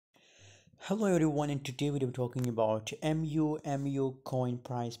Hello everyone, and today we are talking about MUMU coin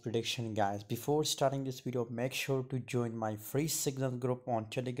price prediction, guys. Before starting this video, make sure to join my free signal group on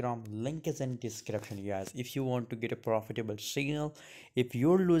Telegram. Link is in description, guys. If you want to get a profitable signal, if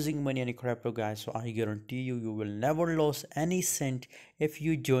you're losing money in crypto, guys, so I guarantee you will never lose any cent if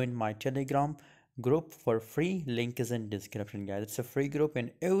you join my Telegram group for free. Link is in description, guys. It's a free group,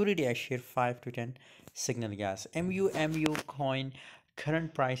 and every day I share 5 to 10 signal, guys. MUMU coin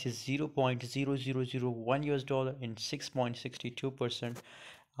current price is 0.0001 US dollar in 6.62%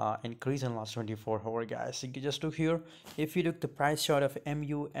 increase in last 24 hour, guys. So you just look here. If you look the price chart of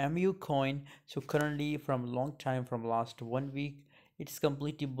MU coin, so currently from long time, from last 1 week, it's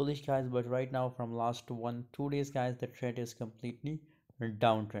completely bullish, guys, but right now from last 2 days, guys, the trend is completely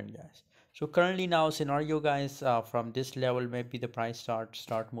downtrend, guys. So currently now scenario, guys, from this level maybe the price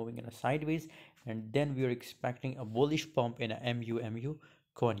start moving in a sideways, and then we are expecting a bullish pump in a MUMU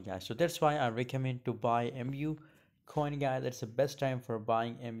coin, guys. So that's why I recommend to buy MU coin, guys. That's the best time for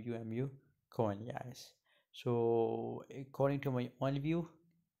buying MUMU coin, guys. So according to my own view,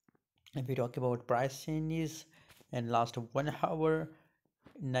 if we talk about price changes in last 1 hour,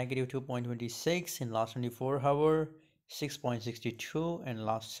 negative 2.26, in last 24 hour 6.62, and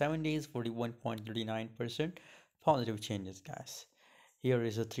last 7 days 41.39% positive changes, guys. Here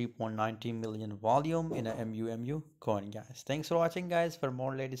is a 3.90 million volume in a MUMU coin, guys. Thanks for watching, guys. For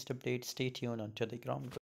more latest updates, stay tuned on Telegram.